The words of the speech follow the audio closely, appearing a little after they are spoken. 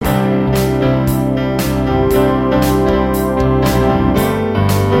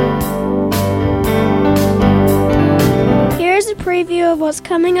what's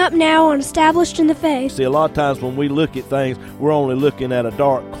coming up now on Established in the Faith. See, a lot of times when we look at things, we're only looking at a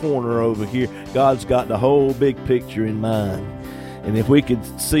dark corner over here. God's got the whole big picture in mind. And if we could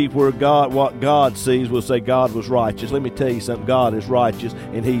see what God sees, we'll say God was righteous. Let me tell you something. God is righteous,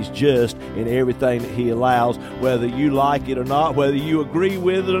 and He's just in everything that He allows. Whether you like it or not, whether you agree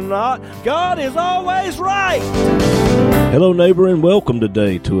with it or not, God is always right. Hello, neighbor, and welcome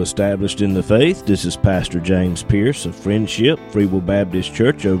today to Established in the Faith. This is Pastor James Pierce of Friendship Free Will Baptist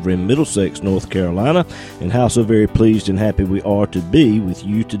Church over in Middlesex, North Carolina, and how so very pleased and happy we are to be with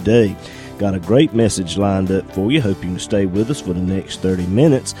you today. Got a great message lined up for you. Hope you can stay with us for the next 30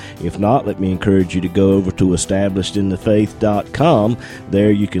 minutes. If not, let me encourage you to go over to establishedinthefaith.com. There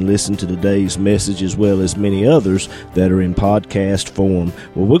you can listen to today's message as well as many others that are in podcast form.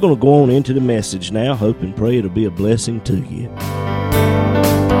 Well, we're going to go on into the message now. Hope and pray it'll be a blessing to you.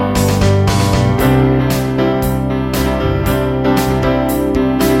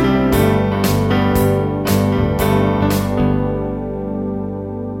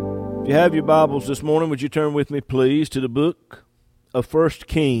 If you have your Bibles this morning, would you turn with me, please, to the book of 1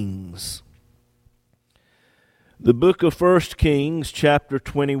 Kings. The book of 1 Kings, chapter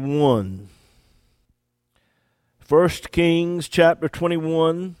 21. 1 Kings, chapter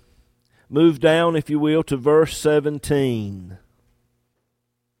 21. Move down, if you will, to verse 17.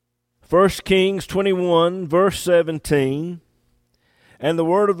 1 Kings 21, verse 17. And the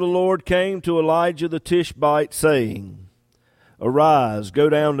word of the Lord came to Elijah the Tishbite, saying, Arise, go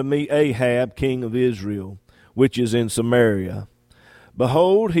down to meet Ahab, king of Israel, which is in Samaria.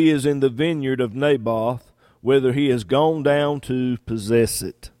 Behold, he is in the vineyard of Naboth, whither he is gone down to possess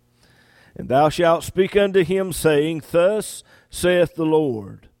it. And thou shalt speak unto him, saying, Thus saith the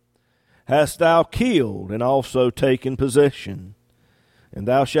Lord, Hast thou killed and also taken possession? And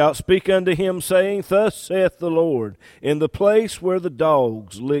thou shalt speak unto him, saying, Thus saith the Lord, In the place where the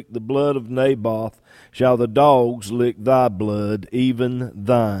dogs lick the blood of Naboth, shall the dogs lick thy blood, even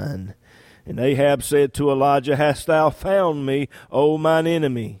thine. And Ahab said to Elijah, Hast thou found me, O mine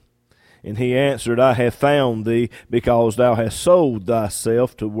enemy? And he answered, I have found thee, because thou hast sold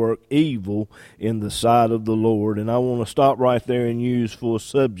thyself to work evil in the sight of the Lord. And I want to stop right there and use for a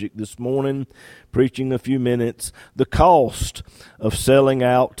subject this morning, preaching a few minutes, the cost of selling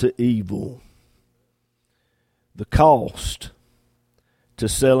out to evil. The cost to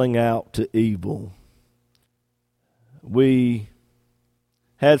selling out to evil. We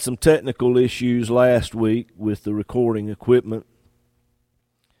had some technical issues last week with the recording equipment.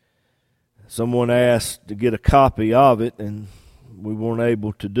 Someone asked to get a copy of it, and we weren't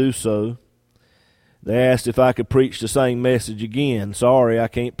able to do so. They asked if I could preach the same message again. Sorry, I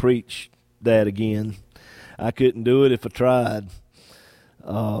can't preach that again. I couldn't do it if I tried.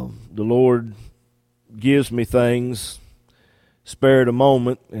 The Lord gives me things, spare a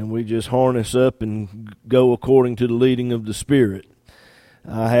moment, and we just harness up and go according to the leading of the Spirit.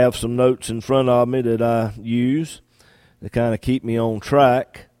 I have some notes in front of me that I use to kind of keep me on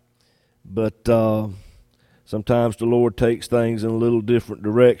track. But sometimes the Lord takes things in a little different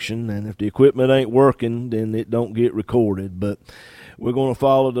direction, and if the equipment ain't working, then it don't get recorded. But we're going to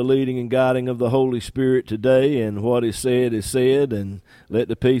follow the leading and guiding of the Holy Spirit today, and what is said, and let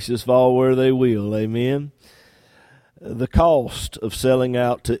the pieces fall where they will. Amen. The cost of selling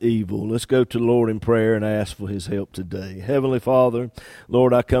out to evil. Let's go to the Lord in prayer and ask for His help today. Heavenly Father,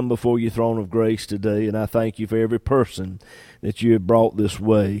 Lord, I come before your throne of grace today, and I thank you for every person that you have brought this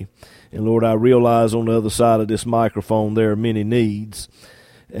way. And Lord, I realize on the other side of this microphone there are many needs.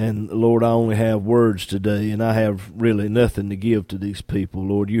 And Lord, I only have words today, and I have really nothing to give to these people.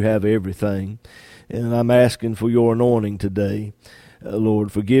 Lord, you have everything. And I'm asking for your anointing today.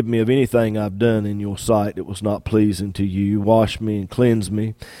 Lord, forgive me of anything I've done in your sight that was not pleasing to you. Wash me and cleanse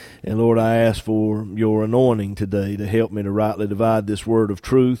me. And Lord, I ask for your anointing today to help me to rightly divide this word of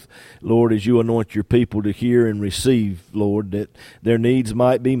truth. Lord, as you anoint your people to hear and receive, Lord, that their needs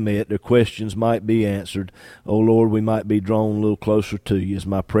might be met, their questions might be answered. Oh, Lord, we might be drawn a little closer to you is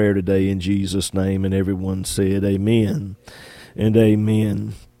my prayer today in Jesus' name. And everyone said amen and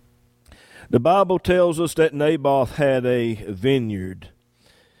amen. The Bible tells us that Naboth had a vineyard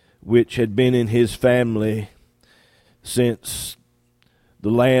which had been in his family since the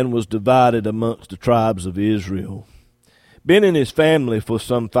land was divided amongst the tribes of Israel. Been in his family for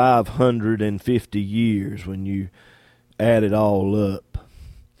some 550 years when you add it all up.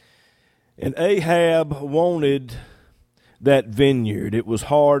 And Ahab wanted that vineyard. It was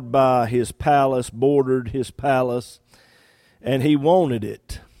hard by his palace, bordered his palace, and he wanted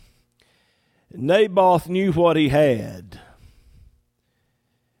it. Naboth knew what he had.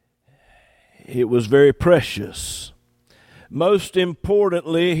 It was very precious. Most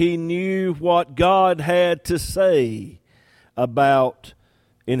importantly, he knew what God had to say about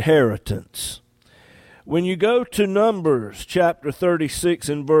inheritance. When you go to Numbers chapter 36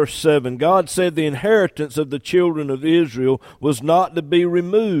 and verse 7, God said the inheritance of the children of Israel was not to be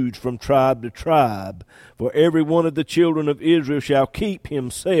removed from tribe to tribe, for every one of the children of Israel shall keep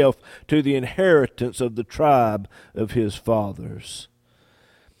himself to the inheritance of the tribe of his fathers.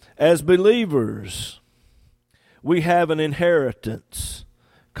 As believers, we have an inheritance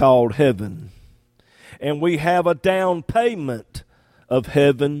called heaven, and we have a down payment of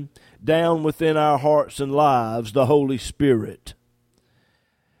heaven down within our hearts and lives, the Holy Spirit.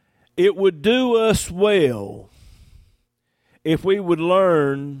 It would do us well if we would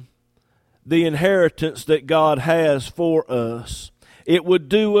learn the inheritance that God has for us. It would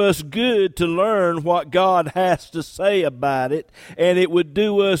do us good to learn what God has to say about it, and it would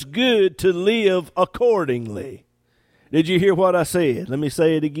do us good to live accordingly. Did you hear what I said? Let me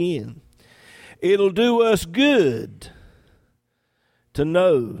say it again. It'll do us good to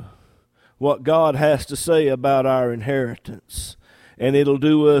know what God has to say about our inheritance, and it'll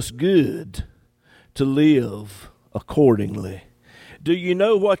do us good to live accordingly. Do you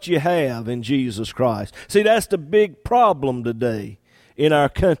know what you have in Jesus Christ? See, that's the big problem today in our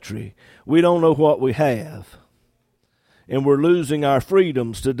country. We don't know what we have, and we're losing our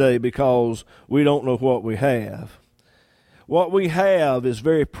freedoms today because we don't know what we have. What we have is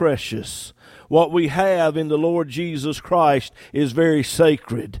very precious. What we have in the Lord Jesus Christ is very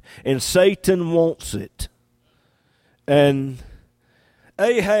sacred, and Satan wants it. And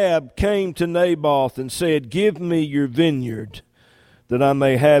Ahab came to Naboth and said, "Give me your vineyard, that I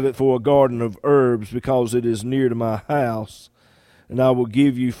may have it for a garden of herbs, because it is near to my house, and I will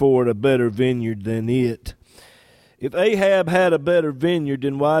give you for it a better vineyard than it." If Ahab had a better vineyard,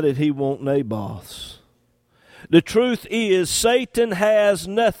 then why did he want Naboth's? The truth is, Satan has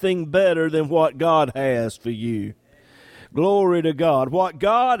nothing better than what God has for you. Glory to God. What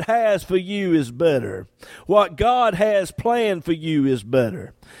God has for you is better. What God has planned for you is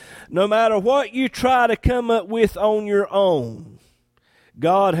better. No matter what you try to come up with on your own,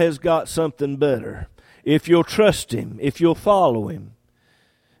 God has got something better. If you'll trust Him, if you'll follow Him,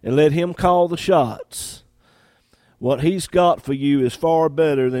 and let Him call the shots, what He's got for you is far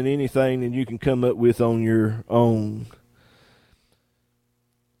better than anything that you can come up with on your own.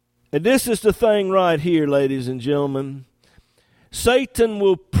 And this is the thing right here, ladies and gentlemen. Satan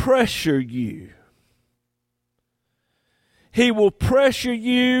will pressure you. He will pressure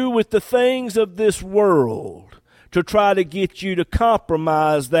you with the things of this world to try to get you to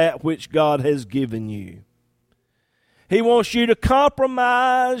compromise that which God has given you. He wants you to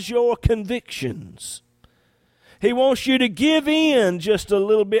compromise your convictions. He wants you to give in just a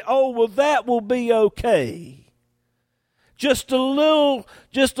little bit. Oh, well, that will be okay. Just a little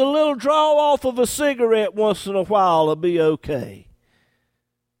draw off of a cigarette once in a while will be okay.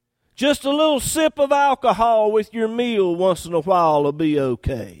 Just a little sip of alcohol with your meal once in a while will be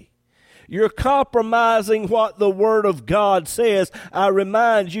okay. You're compromising what the Word of God says. I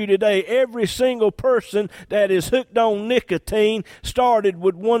remind you today, every single person that is hooked on nicotine started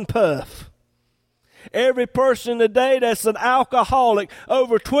with one puff. Every person today that's an alcoholic,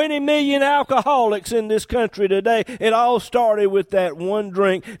 over 20 million alcoholics in this country today, it all started with that one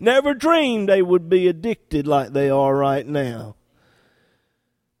drink. Never dreamed they would be addicted like they are right now.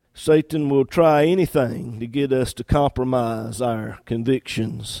 Satan will try anything to get us to compromise our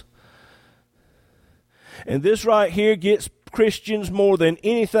convictions. And this right here gets Christians more than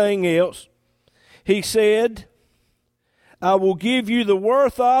anything else. He said, "I will give you the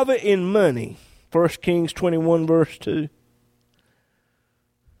worth of it in money." 1 Kings 21 verse 2.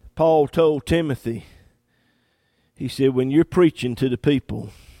 Paul told Timothy, he said, when you're preaching to the people,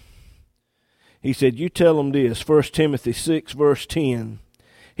 he said, you tell them this. 1 Timothy 6 verse 10.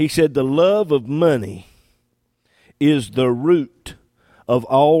 He said, the love of money is the root of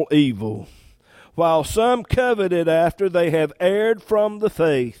all evil, while some coveted after, they have erred from the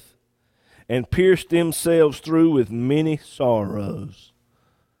faith and pierced themselves through with many sorrows.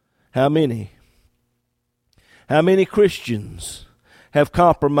 How many? How many Christians have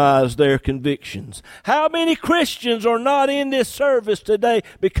compromised their convictions? How many Christians are not in this service today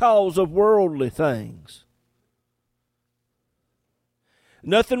because of worldly things?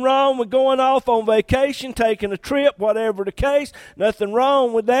 Nothing wrong with going off on vacation, taking a trip, whatever the case. Nothing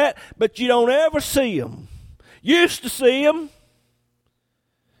wrong with that, but you don't ever see them. Used to see them.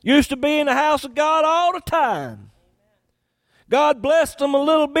 Used to be in the house of God all the time. God blessed them a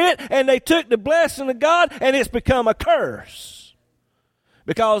little bit, and they took the blessing of God, and it's become a curse.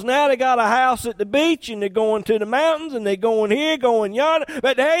 Because now they got a house at the beach, and they're going to the mountains, and they're going here, going yonder,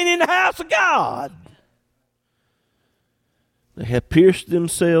 but they ain't in the house of God. They have pierced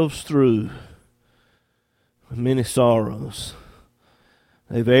themselves through with many sorrows.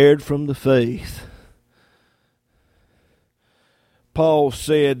 They've erred from the faith. Paul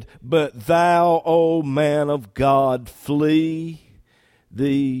said, "But thou, O man of God, flee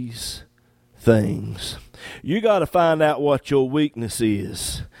these things." You got to find out what your weakness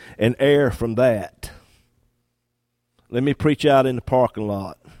is and err from that. Let me preach out in the parking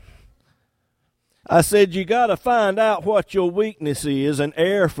lot. I said you got to find out what your weakness is and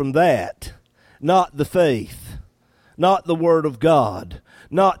err from that, not the faith, not the Word of God,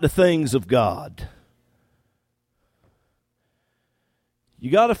 not the things of God. You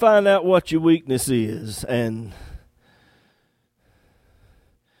got to find out what your weakness is, and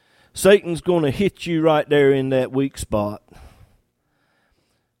Satan's going to hit you right there in that weak spot.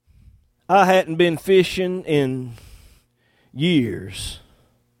 I hadn't been fishing in years.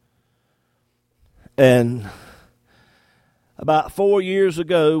 And about 4 years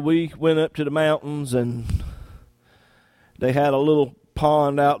ago, we went up to the mountains, and they had a little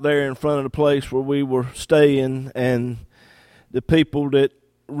pond out there in front of the place where we were staying, and the people that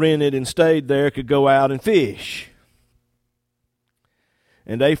rented and stayed there could go out and fish.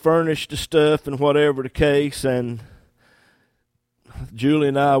 And they furnished the stuff and whatever the case, and Julie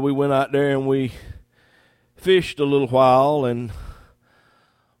and I, we went out there and we fished a little while, and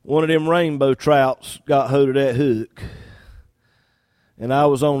one of them rainbow trouts got hold of that hook. And I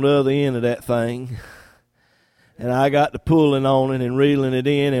was on the other end of that thing. And I got to pulling on it and reeling it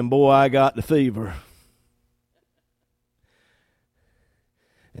in, and boy, I got the fever.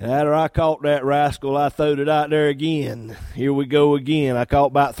 And after I caught that rascal, I throwed it out there again. Here we go again. I caught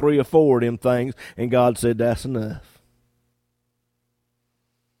about 3 or 4 of them things, and God said, "That's enough.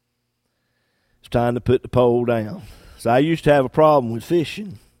 It's time to put the pole down." So I used to have a problem with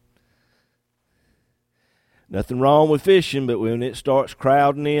fishing. Nothing wrong with fishing, but when it starts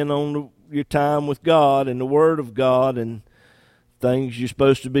crowding in on your time with God and the Word of God and things you're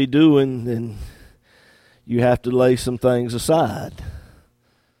supposed to be doing, then you have to lay some things aside.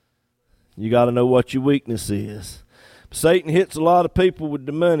 You got to know what your weakness is. Satan hits a lot of people with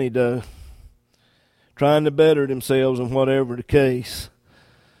the money, though, trying to better themselves in whatever the case.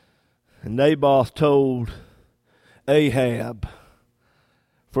 And Naboth told Ahab,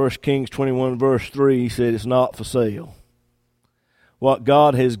 1 Kings 21 verse 3, he said, "It's not for sale. What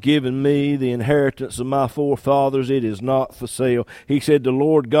God has given me, the inheritance of my forefathers, it is not for sale." He said, "The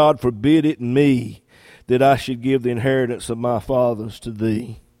Lord God forbid it me, that I should give the inheritance of my fathers to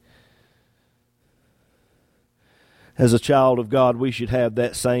thee." As a child of God, we should have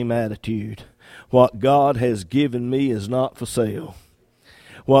that same attitude. What God has given me is not for sale.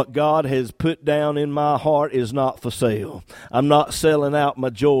 What God has put down in my heart is not for sale. I'm not selling out my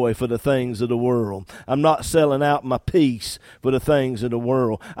joy for the things of the world. I'm not selling out my peace for the things of the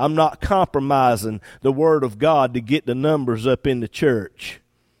world. I'm not compromising the Word of God to get the numbers up in the church.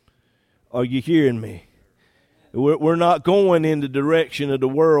 Are you hearing me? We're not going in the direction of the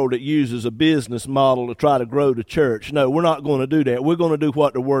world that uses a business model to try to grow the church. No, we're not going to do that. We're going to do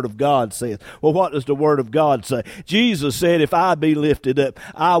what the Word of God says. Well, what does the Word of God say? Jesus said, "If I be lifted up,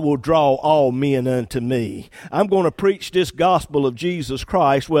 I will draw all men unto me." I'm going to preach this gospel of Jesus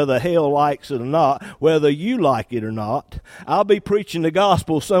Christ, whether hell likes it or not, whether you like it or not. I'll be preaching the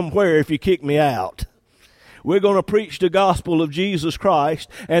gospel somewhere if you kick me out. We're going to preach the gospel of Jesus Christ,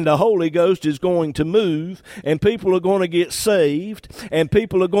 and the Holy Ghost is going to move, and people are going to get saved, and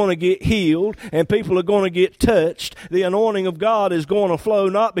people are going to get healed, and people are going to get touched. The anointing of God is going to flow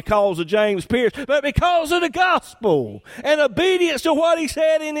not because of James Pierce, but because of the gospel and obedience to what he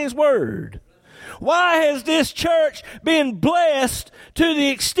said in his word. Why has this church been blessed to the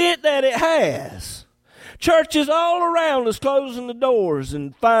extent that it has? Churches all around us closing the doors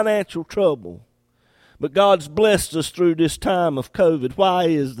in financial trouble. But God's blessed us through this time of COVID. Why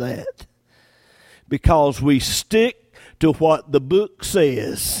is that? Because we stick to what the book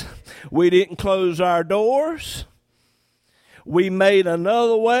says. We didn't close our doors. We made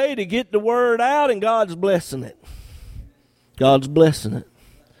another way to get the word out, and God's blessing it. God's blessing it.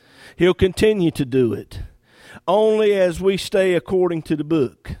 He'll continue to do it. Only as we stay according to the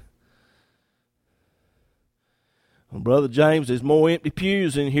book. Well, Brother James, there's more empty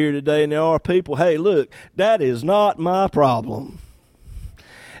pews in here today than there are people. Hey, look, that is not my problem.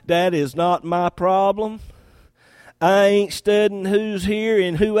 That is not my problem. I ain't studying who's here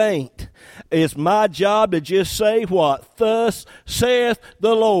and who ain't. It's my job to just say what thus saith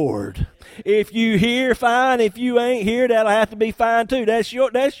the Lord. If you here, fine. If you ain't here, that'll have to be fine too.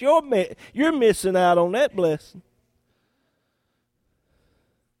 You're missing out on that blessing.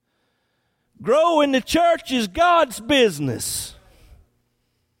 Grow in the church is God's business.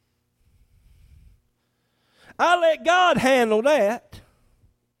 I let God handle that.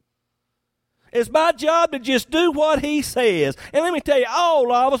 It's my job to just do what He says. And let me tell you,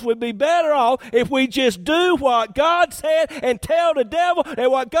 all of us would be better off if we just do what God said and tell the devil that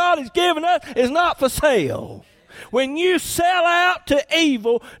what God has given us is not for sale. When you sell out to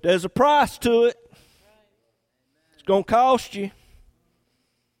evil, there's a price to it. It's going to cost you.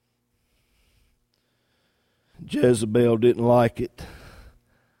 Jezebel didn't like it.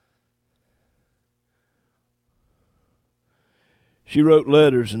 She wrote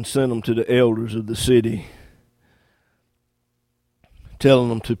letters and sent them to the elders of the city, telling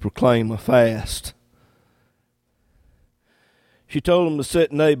them to proclaim a fast. She told them to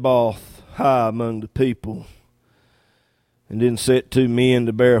set Naboth high among the people, and then set 2 men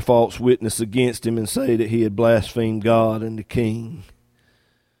to bear false witness against him and say that he had blasphemed God and the king.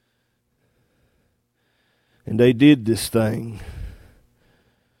 And they did this thing.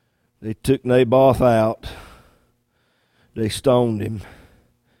 They took Naboth out. They stoned him.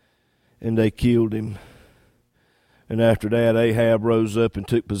 And they killed him. And after that, Ahab rose up and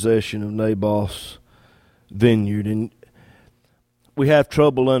took possession of Naboth's vineyard. And we have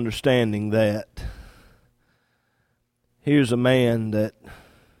trouble understanding that. Here's a man that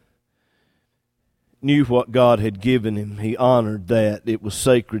knew what God had given him. He honored that. It was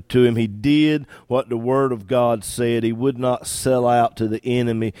sacred to him. He did what the Word of God said. He would not sell out to the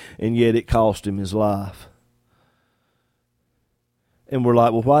enemy, and yet it cost him his life. And we're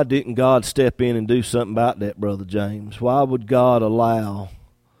like, well, why didn't God step in and do something about that, Brother James? Why would God allow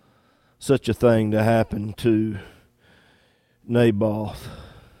such a thing to happen to Naboth?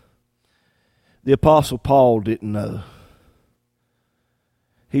 The Apostle Paul didn't know.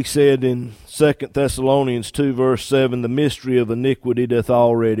 He said in 2 Thessalonians 2 verse 7, the mystery of iniquity doth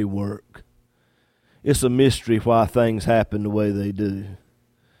already work. It's a mystery why things happen the way they do.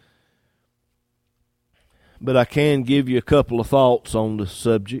 But I can give you a couple of thoughts on the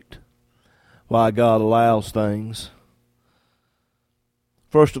subject, why God allows things.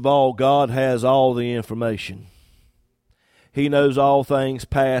 First of all, God has all the information. He knows all things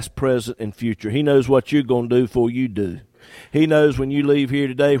past, present, and future. He knows what you're going to do before you do. He knows when you leave here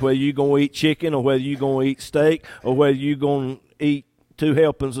today whether you're going to eat chicken or whether you're going to eat steak or whether you're going to eat 2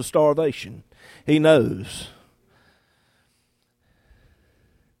 helpings of starvation. He knows.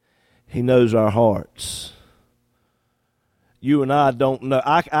 He knows our hearts. You and I don't know.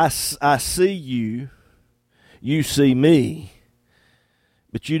 I see you. You see me.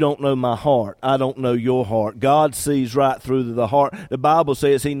 But you don't know my heart. I don't know your heart. God sees right through the heart. The Bible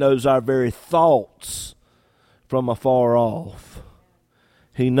says He knows our very thoughts from afar off.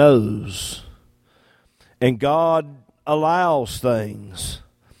 He knows. And God allows things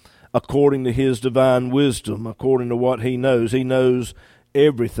according to His divine wisdom, according to what He knows. He knows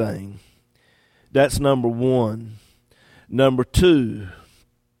everything. That's number one. Number two,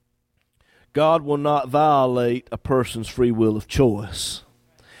 God will not violate a person's free will of choice.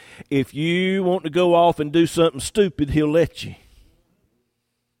 If you want to go off and do something stupid, He'll let you.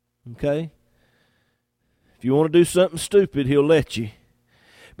 Okay? If you want to do something stupid, He'll let you.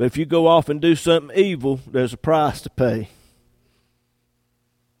 But if you go off and do something evil, there's a price to pay.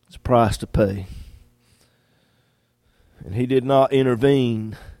 There's a price to pay. And He did not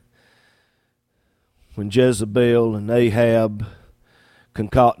intervene when Jezebel and Ahab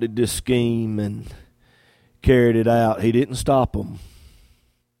concocted this scheme and carried it out. He didn't stop them.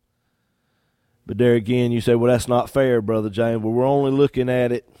 But there again, you say, well, that's not fair, Brother James. Well, we're only looking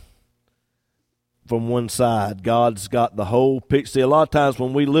at it from one side. God's got the whole picture. See, a lot of times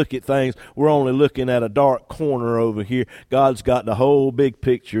when we look at things, we're only looking at a dark corner over here. God's got the whole big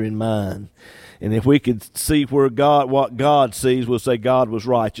picture in mind. And if we could see what God sees, we'll say God was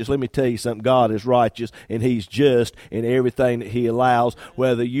righteous. Let me tell you something. God is righteous, and He's just in everything that He allows,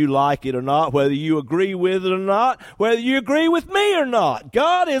 whether you like it or not, whether you agree with it or not, whether you agree with me or not.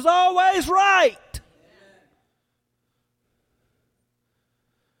 God is always right.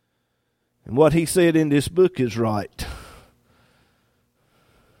 And what He said in this book is right.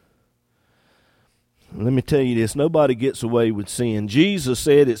 Let me tell you this. Nobody gets away with sin. Jesus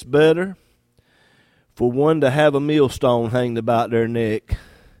said it's better for one to have a millstone hanged about their neck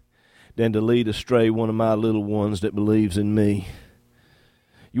than to lead astray one of my little ones that believes in me.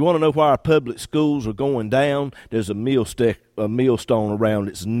 You want to know why our public schools are going down? There's a millstone around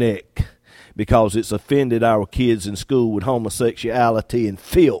its neck because it's offended our kids in school with homosexuality and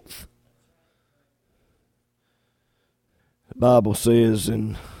filth. The Bible says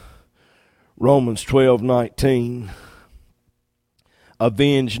in Romans 12:19,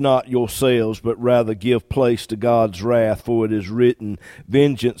 avenge not yourselves, but rather give place to God's wrath, for it is written,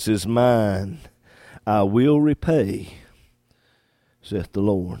 vengeance is mine, I will repay, saith the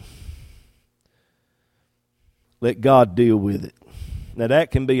Lord. Let God deal with it. Now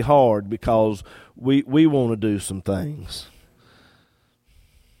that can be hard because we want to do some things.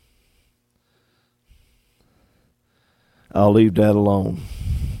 I'll leave that alone.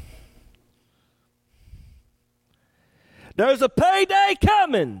 There's a payday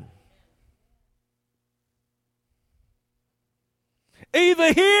coming.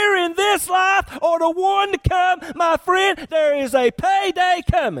 Either here in this life or the one to come, my friend, there is a payday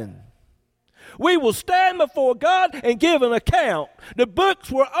coming. We will stand before God and give an account. The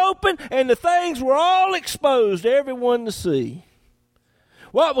books were open and the things were all exposed, everyone to see.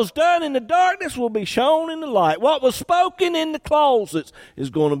 What was done in the darkness will be shown in the light. What was spoken in the closets is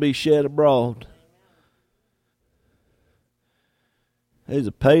going to be shed abroad. There's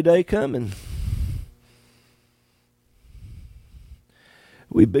a payday coming.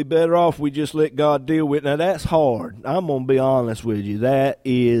 We'd be better off if we just let God deal with it. Now that's hard. I'm going to be honest with you. That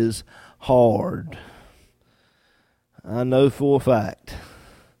is hard. I know for a fact.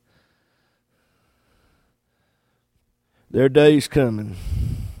 There are days coming.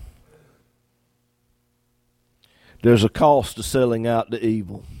 There's a cost to selling out to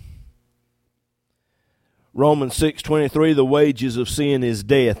evil. Romans 6:23, the wages of sin is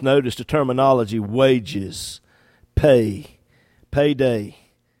death. Notice the terminology, wages, pay, payday.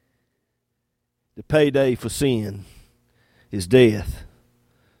 The payday for sin is death.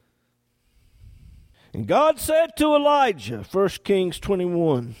 And God said to Elijah, 1 Kings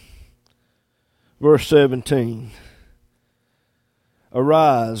 21, verse 17,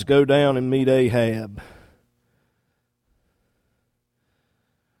 arise, go down and meet Ahab.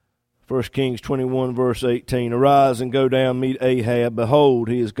 1 Kings 21, verse 18, arise and go down, meet Ahab. Behold,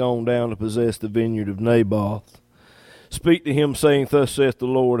 he is gone down to possess the vineyard of Naboth. Speak to him, saying, thus saith the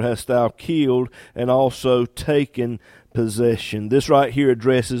Lord, hast thou killed and also taken possession? This right here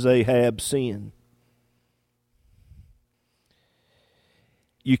addresses Ahab's sin.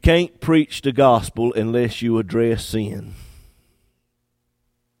 You can't preach the gospel unless you address sin.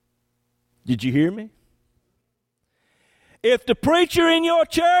 Did you hear me? If the preacher in your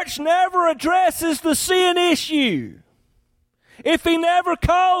church never addresses the sin issue, if he never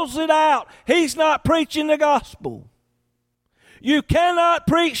calls it out, he's not preaching the gospel. You cannot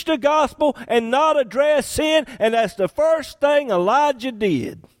preach the gospel and not address sin, and that's the first thing Elijah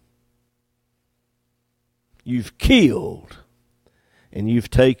did. You've killed and you've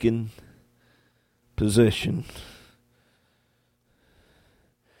taken possession.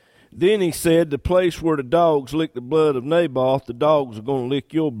 Then he said, the place where the dogs lick the blood of Naboth, the dogs are going to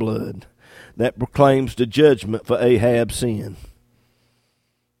lick your blood. That proclaims the judgment for Ahab's sin.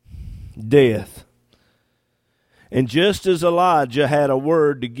 Death. And just as Elijah had a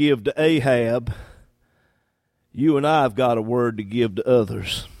word to give to Ahab, you and I have got a word to give to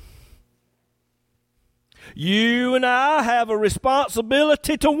others. You and I have a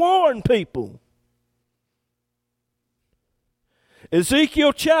responsibility to warn people.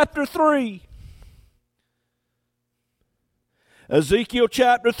 Ezekiel chapter 3. Ezekiel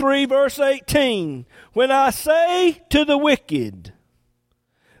chapter 3, verse 18. When I say to the wicked,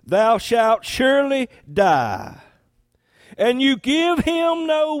 thou shalt surely die, and you give him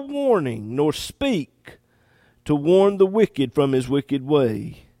no warning, nor speak to warn the wicked from his wicked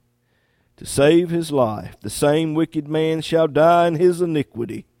way, to save his life, the same wicked man shall die in his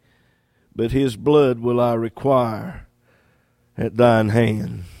iniquity, but his blood will I require at thine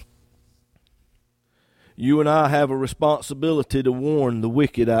hand. You and I have a responsibility to warn the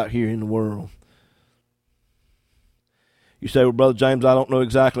wicked out here in the world. You say, well, Brother James, I don't know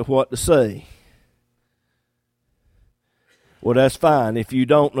exactly what to say. Well, that's fine. If you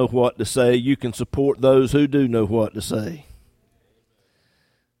don't know what to say, you can support those who do know what to say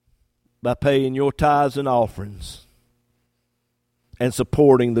by paying your tithes and offerings and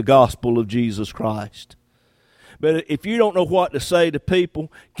supporting the gospel of Jesus Christ. But if you don't know what to say to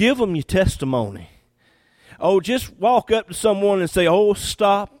people, give them your testimony. Oh, just walk up to someone and say, oh,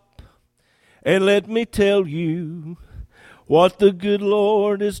 stop and let me tell you what the good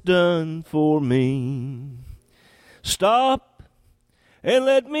Lord has done for me. Stop and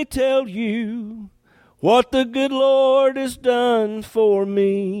let me tell you what the good Lord has done for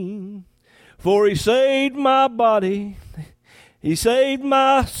me. For he saved my body, he saved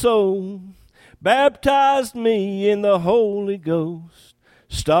my soul, baptized me in the Holy Ghost.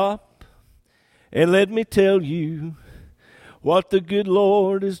 Stop and let me tell you what the good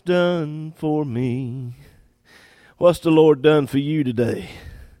Lord has done for me. What's the Lord done for you today?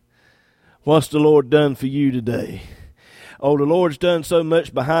 What's the Lord done for you today? Oh, the Lord's done so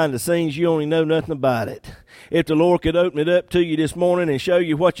much behind the scenes, you only know nothing about it. If the Lord could open it up to you this morning and show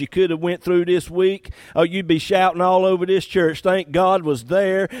you what you could have went through this week, oh, you'd be shouting all over this church, thank God was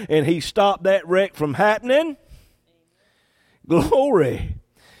there and he stopped that wreck from happening. Glory.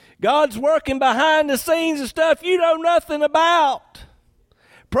 God's working behind the scenes and stuff you know nothing about.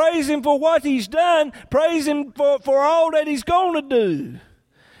 Praise him for what he's done. Praise him for all that he's going to do.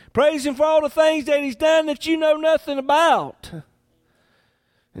 Praise him for all the things that he's done that you know nothing about.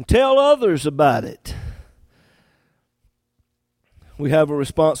 And tell others about it. We have a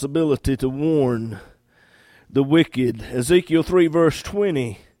responsibility to warn the wicked. Ezekiel 3 verse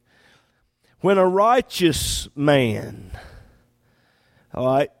 20. When a righteous man, all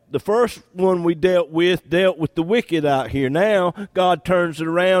right, the first one we dealt with the wicked out here. Now God turns it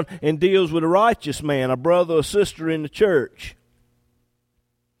around and deals with a righteous man, a brother or sister in the church.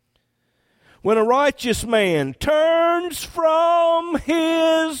 When a righteous man turns from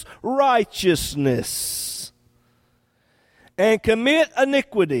his righteousness and commit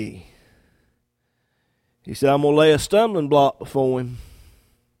iniquity, he said, I'm going to lay a stumbling block before him.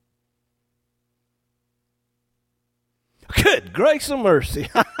 Good grace and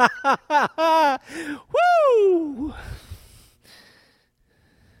mercy. Woo!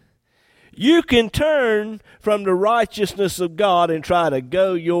 You can turn from the righteousness of God and try to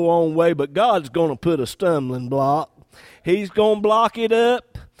go your own way, but God's going to put a stumbling block. He's going to block it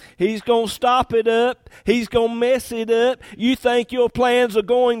up. He's going to stop it up. He's going to mess it up. You think your plans are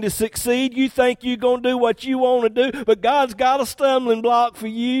going to succeed. You think you're going to do what you want to do, but God's got a stumbling block for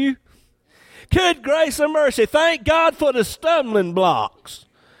you. Good grace and mercy. Thank God for the stumbling blocks.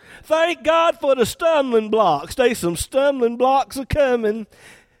 Thank God for the stumbling blocks. There's some stumbling blocks are coming.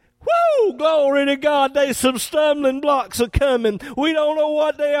 Woo! Glory to God. There's some stumbling blocks are coming. We don't know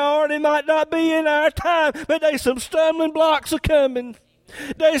what they are. They might not be in our time, but there's some stumbling blocks are coming.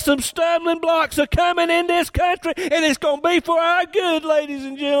 There's some stumbling blocks are coming in this country, and it's going to be for our good, ladies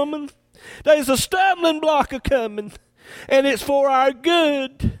and gentlemen. There's a stumbling block a coming, and it's for our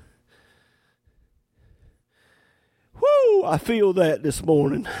good. Woo! I feel that this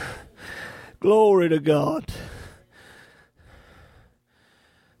morning. Glory to God.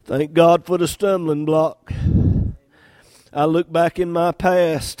 Thank God for the stumbling block. I look back in my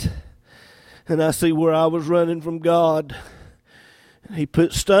past and I see where I was running from God. He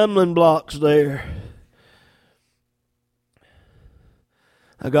put stumbling blocks there.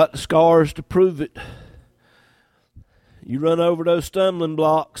 I got the scars to prove it. You run over those stumbling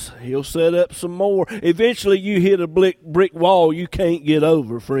blocks, he'll set up some more. Eventually you hit a brick wall you can't get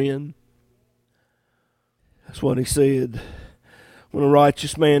over, friend. That's what he said. When a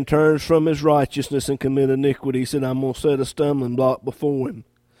righteous man turns from his righteousness and commit iniquity, he said, I'm going to set a stumbling block before him.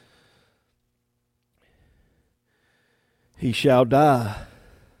 He shall die.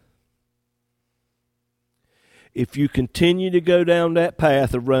 If you continue to go down that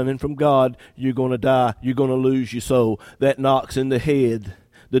path of running from God, you're going to die. You're going to lose your soul. That knocks in the head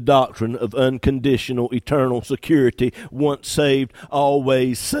the doctrine of unconditional eternal security. Once saved,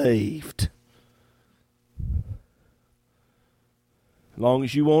 always saved. As long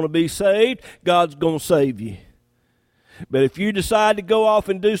as you want to be saved, God's going to save you. But if you decide to go off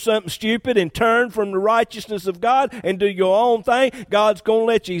and do something stupid and turn from the righteousness of God and do your own thing, God's going to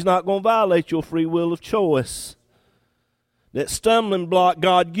let you. He's not going to violate your free will of choice. That stumbling block,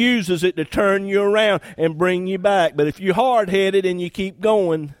 God uses it to turn you around and bring you back. But if you're hard-headed and you keep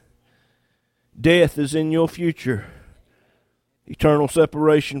going, death is in your future. Eternal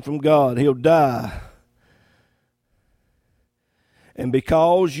separation from God. He'll die. And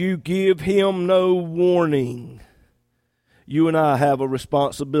because you give him no warning, you and I have a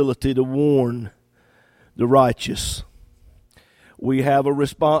responsibility to warn the righteous. We have a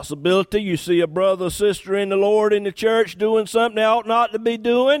responsibility. You see a brother or sister in the Lord in the church doing something they ought not to be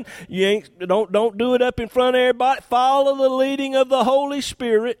doing. Don't do it up in front of everybody. Follow the leading of the Holy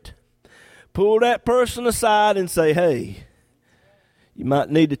Spirit. Pull that person aside and say, hey, you might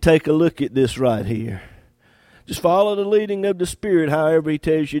need to take a look at this right here. Just follow the leading of the Spirit, however he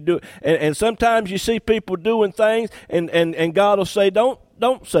tells you to do it. And sometimes you see people doing things, and God will say, don't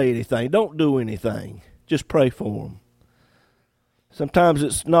say anything. Don't do anything. Just pray for them. Sometimes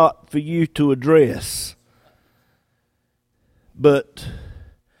it's not for you to address. But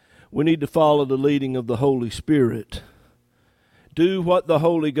we need to follow the leading of the Holy Spirit. Do what the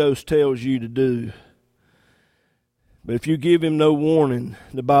Holy Ghost tells you to do. But if you give him no warning,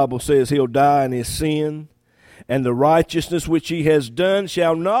 the Bible says he'll die in his sin, and the righteousness which he has done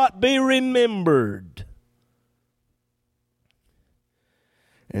shall not be remembered.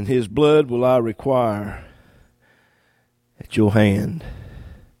 And his blood will I require at your hand.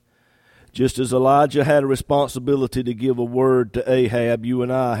 Just as Elijah had a responsibility to give a word to Ahab, you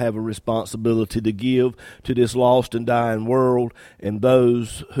and I have a responsibility to give to this lost and dying world and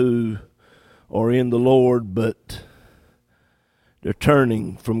those who are in the Lord, but they're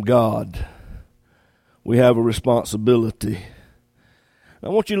turning from God. We have a responsibility. I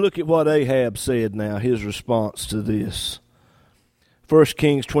want you to look at what Ahab said now, his response to this. 1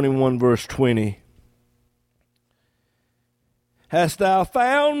 Kings 21, verse 20. Hast thou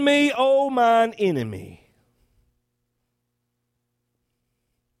found me, O mine enemy?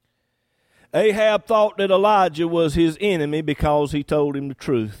 Ahab thought that Elijah was his enemy because he told him the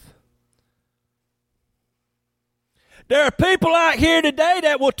truth. There are people out here today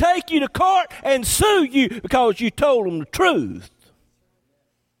that will take you to court and sue you because you told them the truth.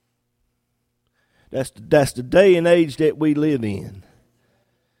 That's the day and age that we live in.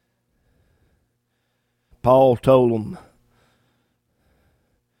 Paul told them,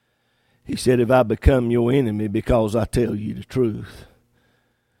 he said, if I become your enemy because I tell you the truth.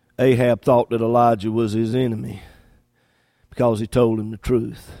 Ahab thought that Elijah was his enemy because he told him the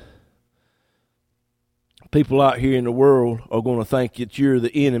truth. People out here in the world are going to think that you're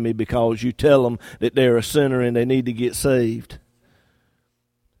the enemy because you tell them that they're a sinner and they need to get saved.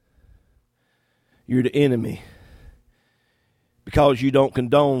 You're the enemy. Because you don't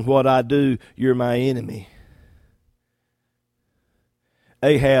condone what I do, you're my enemy.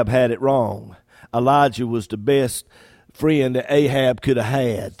 Ahab had it wrong. Elijah was the best friend that Ahab could have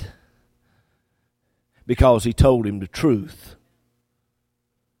had because he told him the truth.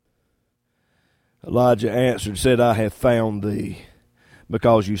 Elijah answered, said, I have found thee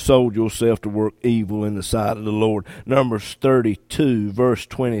because you sold yourself to work evil in the sight of the Lord. Numbers 32, verse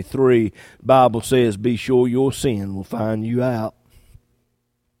 23, the Bible says, be sure your sin will find you out.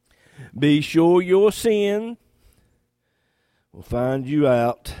 Be sure your sin will find you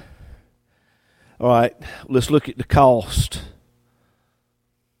out. All right, let's look at the cost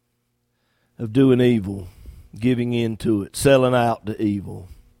of doing evil, giving in to it, selling out to evil.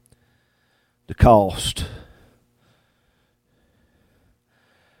 The cost.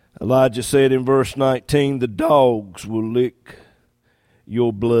 Elijah said in verse 19, the dogs will lick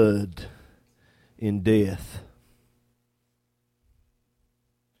your blood in death.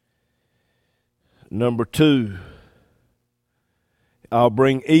 Number 2, I'll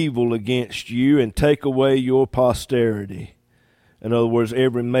bring evil against you and take away your posterity. In other words,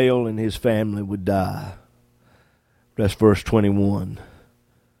 every male in his family would die. That's verse 21.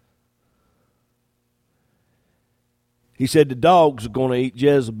 He said the dogs are going to eat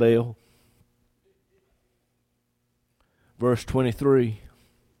Jezebel. Verse 23.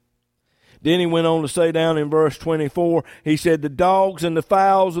 Then he went on to say down in verse 24, he said the dogs and the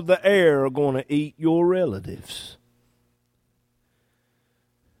fowls of the air are going to eat your relatives.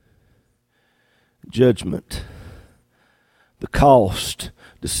 Judgment. The cost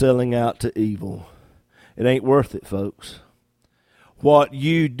to selling out to evil. It ain't worth it, folks. What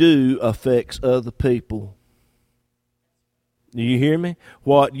you do affects other people. Do you hear me?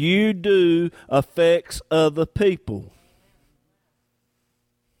 What you do affects other people.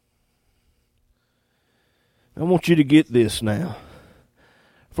 I want you to get this now.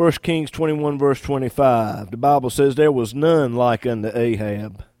 1 Kings 21 verse 25. The Bible says there was none like unto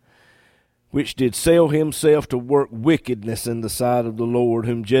Ahab, which did sell himself to work wickedness in the sight of the Lord,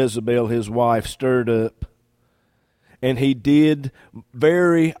 whom Jezebel his wife stirred up. And he did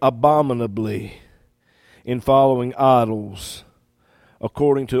very abominably in following idols,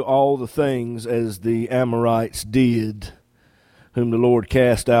 according to all the things as the Amorites did, whom the Lord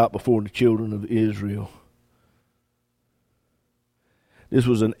cast out before the children of Israel. This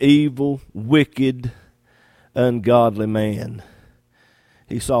was an evil, wicked, ungodly man.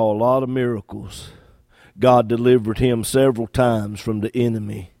 He saw a lot of miracles. God delivered him several times from the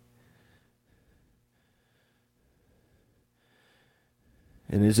enemy.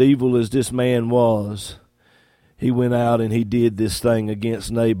 And as evil as this man was, he went out and he did this thing against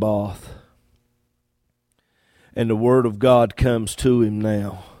Naboth. And the word of God comes to him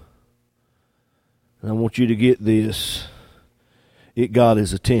now. And I want you to get this. It got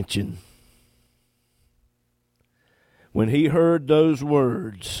his attention. When he heard those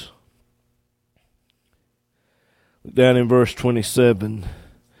words, look down in verse 27.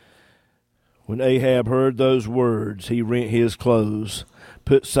 When Ahab heard those words, he rent his clothes,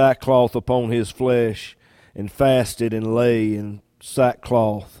 put sackcloth upon his flesh, and fasted and lay in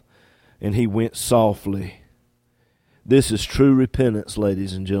sackcloth, and he went softly. This is true repentance,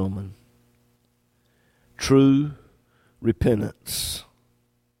 ladies and gentlemen. True repentance.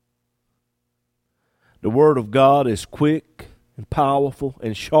 The Word of God is quick and powerful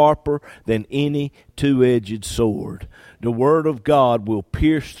and sharper than any two-edged sword. The Word of God will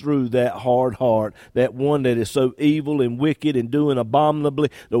pierce through that hard heart, that one that is so evil and wicked and doing abominably.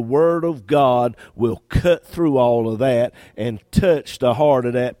 The Word of God will cut through all of that and touch the heart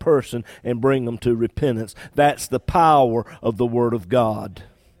of that person and bring them to repentance. That's the power of the Word of God.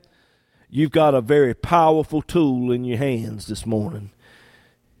 You've got a very powerful tool in your hands this morning.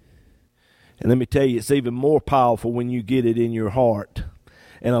 And let me tell you, it's even more powerful when you get it in your heart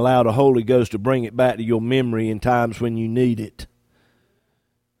and allow the Holy Ghost to bring it back to your memory in times when you need it.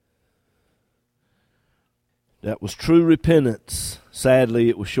 That was true repentance. Sadly,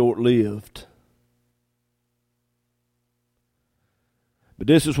 it was short-lived. But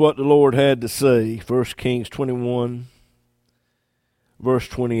this is what the Lord had to say. 1 Kings 21, verse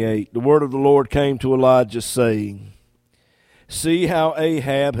 28. The word of the Lord came to Elijah, saying, See how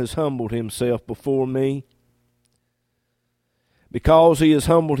Ahab has humbled himself before me. Because he has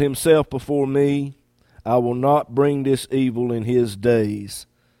humbled himself before me, I will not bring this evil in his days.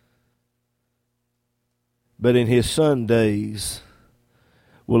 But in his son's days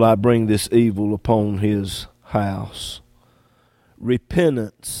will I bring this evil upon his house.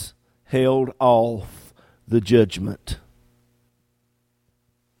 Repentance held off the judgment.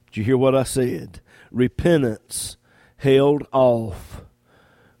 Did you hear what I said? Repentance held off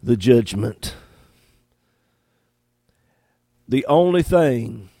the judgment. The only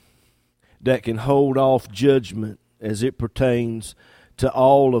thing that can hold off judgment as it pertains to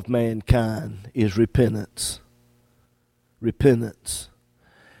all of mankind is repentance. Repentance.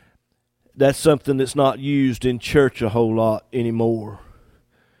 That's something that's not used in church a whole lot anymore.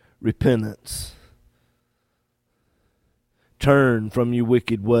 Repentance. Turn from your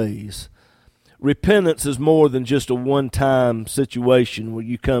wicked ways. Repentance is more than just a one-time situation where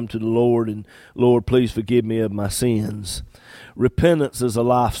you come to the Lord and, Lord, please forgive me of my sins. Repentance is a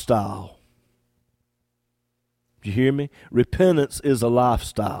lifestyle. Did you hear me? Repentance is a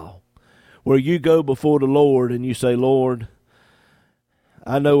lifestyle where you go before the Lord and you say, Lord,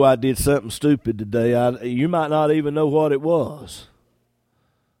 I know I did something stupid today. You might not even know what it was.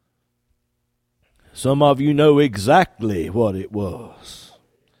 Some of you know exactly what it was.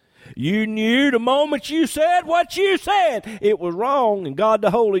 You knew the moment you said what you said, it was wrong, and God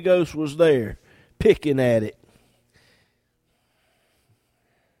the Holy Ghost was there, picking at it.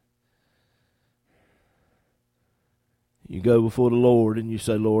 You go before the Lord and you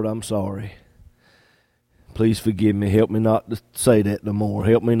say, Lord, I'm sorry. Please forgive me. Help me not to say that no more.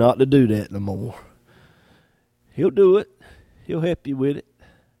 Help me not to do that no more. He'll do it. He'll help you with it.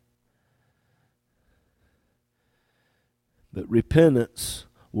 But repentance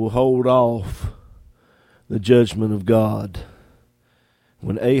will hold off the judgment of God.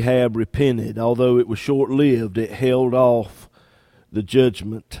 When Ahab repented, although it was short-lived, it held off the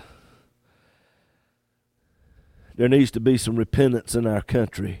judgment. There needs to be some repentance in our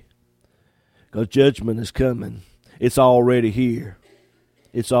country, because judgment is coming. It's already here.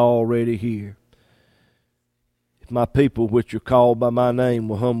 It's already here. If my people which are called by my name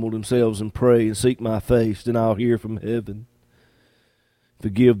will humble themselves and pray and seek my face, then I'll hear from heaven,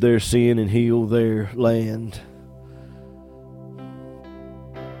 forgive their sin and heal their land.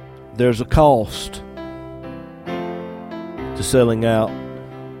 There's a cost to selling out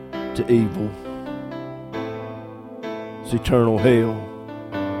to evil. It's eternal hell.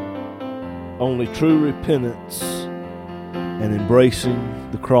 Only true repentance and embracing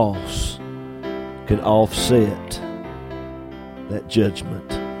the cross can offset that judgment.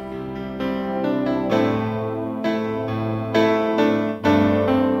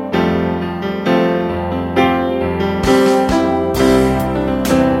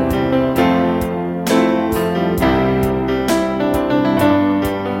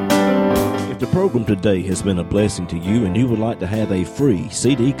 The program today has been a blessing to you, and you would like to have a free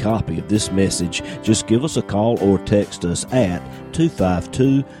CD copy of this message, just give us a call or text us at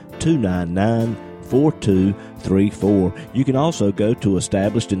 252-299-4233. 4234. You can also go to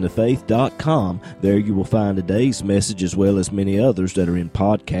establishedinthefaith.com. There you will find today's message as well as many others that are in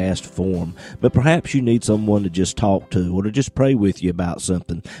podcast form. But perhaps you need someone to just talk to or to just pray with you about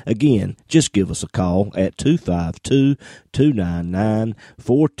something. Again, just give us a call at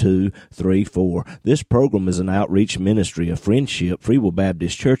 252-299-4234. This program is an outreach ministry of Friendship Free Will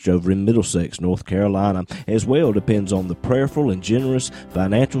Baptist Church over in Middlesex, North Carolina. As well depends on the prayerful and generous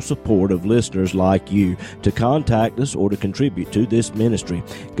financial support of listeners like you. To contact us or to contribute to this ministry,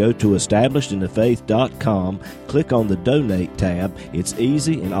 go to establishedinthefaith.com, click on the Donate tab. It's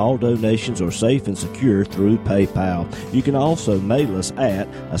easy and all donations are safe and secure through PayPal. You can also mail us at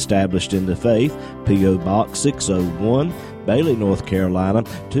Established in the Faith, P.O. Box 601, Bailey, North Carolina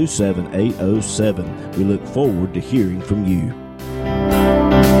 27807. We look forward to hearing from you.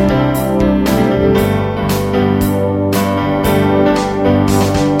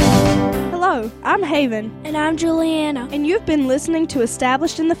 I'm Haven. And I'm Juliana. And you've been listening to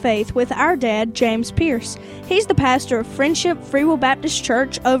Established in the Faith with our dad, James Pierce. He's the pastor of Friendship Free Will Baptist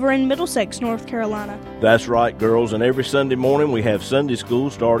Church over in Middlesex, North Carolina. That's right, girls. And every Sunday morning we have Sunday school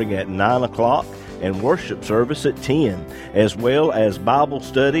starting at 9 o'clock and worship service at 10, as well as Bible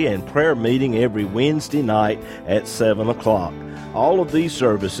study and prayer meeting every Wednesday night at 7 o'clock. All of these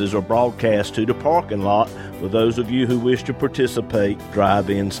services are broadcast to the parking lot for those of you who wish to participate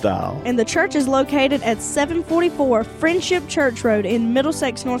drive-in style. And the church is located at 744 Friendship Church Road in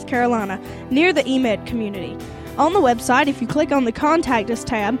Middlesex, North Carolina, near the EMED community. On the website, if you click on the Contact Us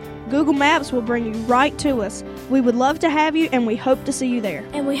tab, Google Maps will bring you right to us. We would love to have you, and we hope to see you there.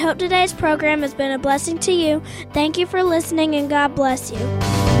 And we hope today's program has been a blessing to you. Thank you for listening, and God bless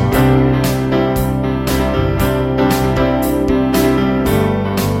you.